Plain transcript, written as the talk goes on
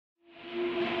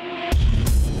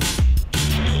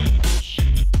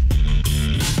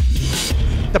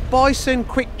The Bison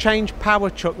quick change power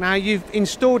truck. Now you've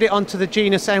installed it onto the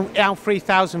Genus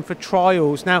L3000 for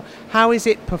trials. Now how is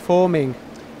it performing?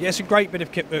 Yeah, it's a great bit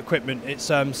of equipment. It's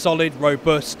solid,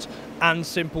 robust and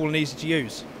simple and easy to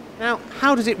use. Now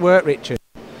how does it work, Richard?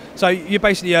 So you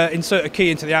basically insert a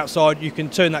key into the outside, you can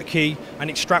turn that key and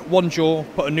extract one jaw,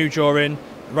 put a new jaw in,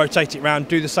 rotate it around,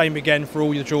 do the same again for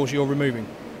all your jaws you're removing.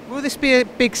 Will this be a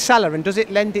big seller, and does it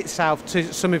lend itself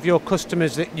to some of your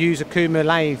customers that use Okuma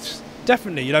lathes?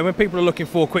 Definitely, you know, when people are looking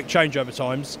for quick changeover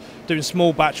times, doing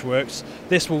small batch works,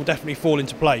 this will definitely fall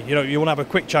into play. You know, you want to have a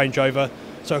quick changeover,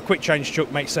 so a quick change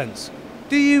truck makes sense.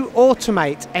 Do you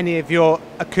automate any of your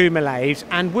Okuma lathes,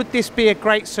 and would this be a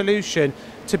great solution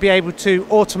to be able to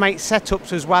automate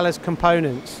setups as well as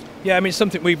components? Yeah, I mean, it's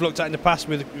something we've looked at in the past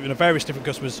with various different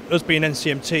customers. Us being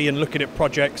NCMT and looking at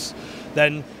projects,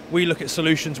 then we look at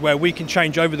solutions where we can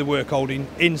change over the work holding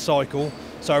in cycle.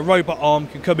 So a robot arm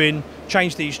can come in,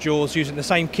 change these jaws using the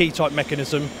same key type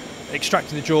mechanism,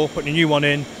 extracting the jaw, putting a new one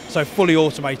in, so fully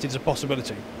automated is a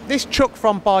possibility. This truck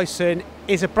from Bison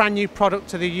is a brand new product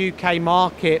to the UK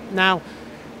market. Now,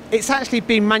 it's actually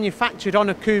been manufactured on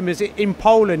Okumas in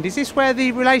Poland. Is this where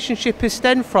the relationship has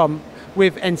stemmed from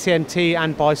with NCMT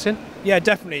and Bison? Yeah,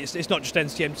 definitely. It's not just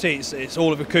NCMT, it's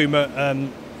all of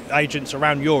Okuma agents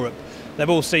around Europe. They've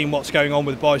all seen what's going on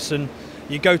with Bison.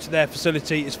 You go to their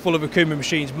facility, it's full of Okuma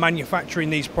machines manufacturing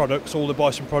these products, all the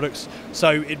Bison products, so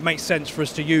it makes sense for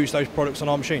us to use those products on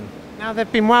our machine. Now,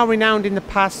 they've been well renowned in the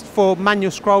past for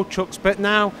manual scroll trucks, but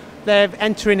now they're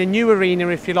entering a new arena,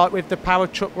 if you like, with the power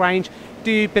truck range.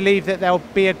 Do you believe that they'll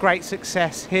be a great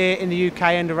success here in the UK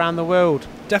and around the world?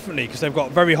 Definitely, because they've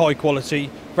got very high quality,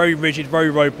 very rigid, very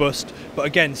robust, but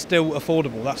again, still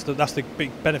affordable. That's the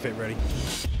big benefit, really.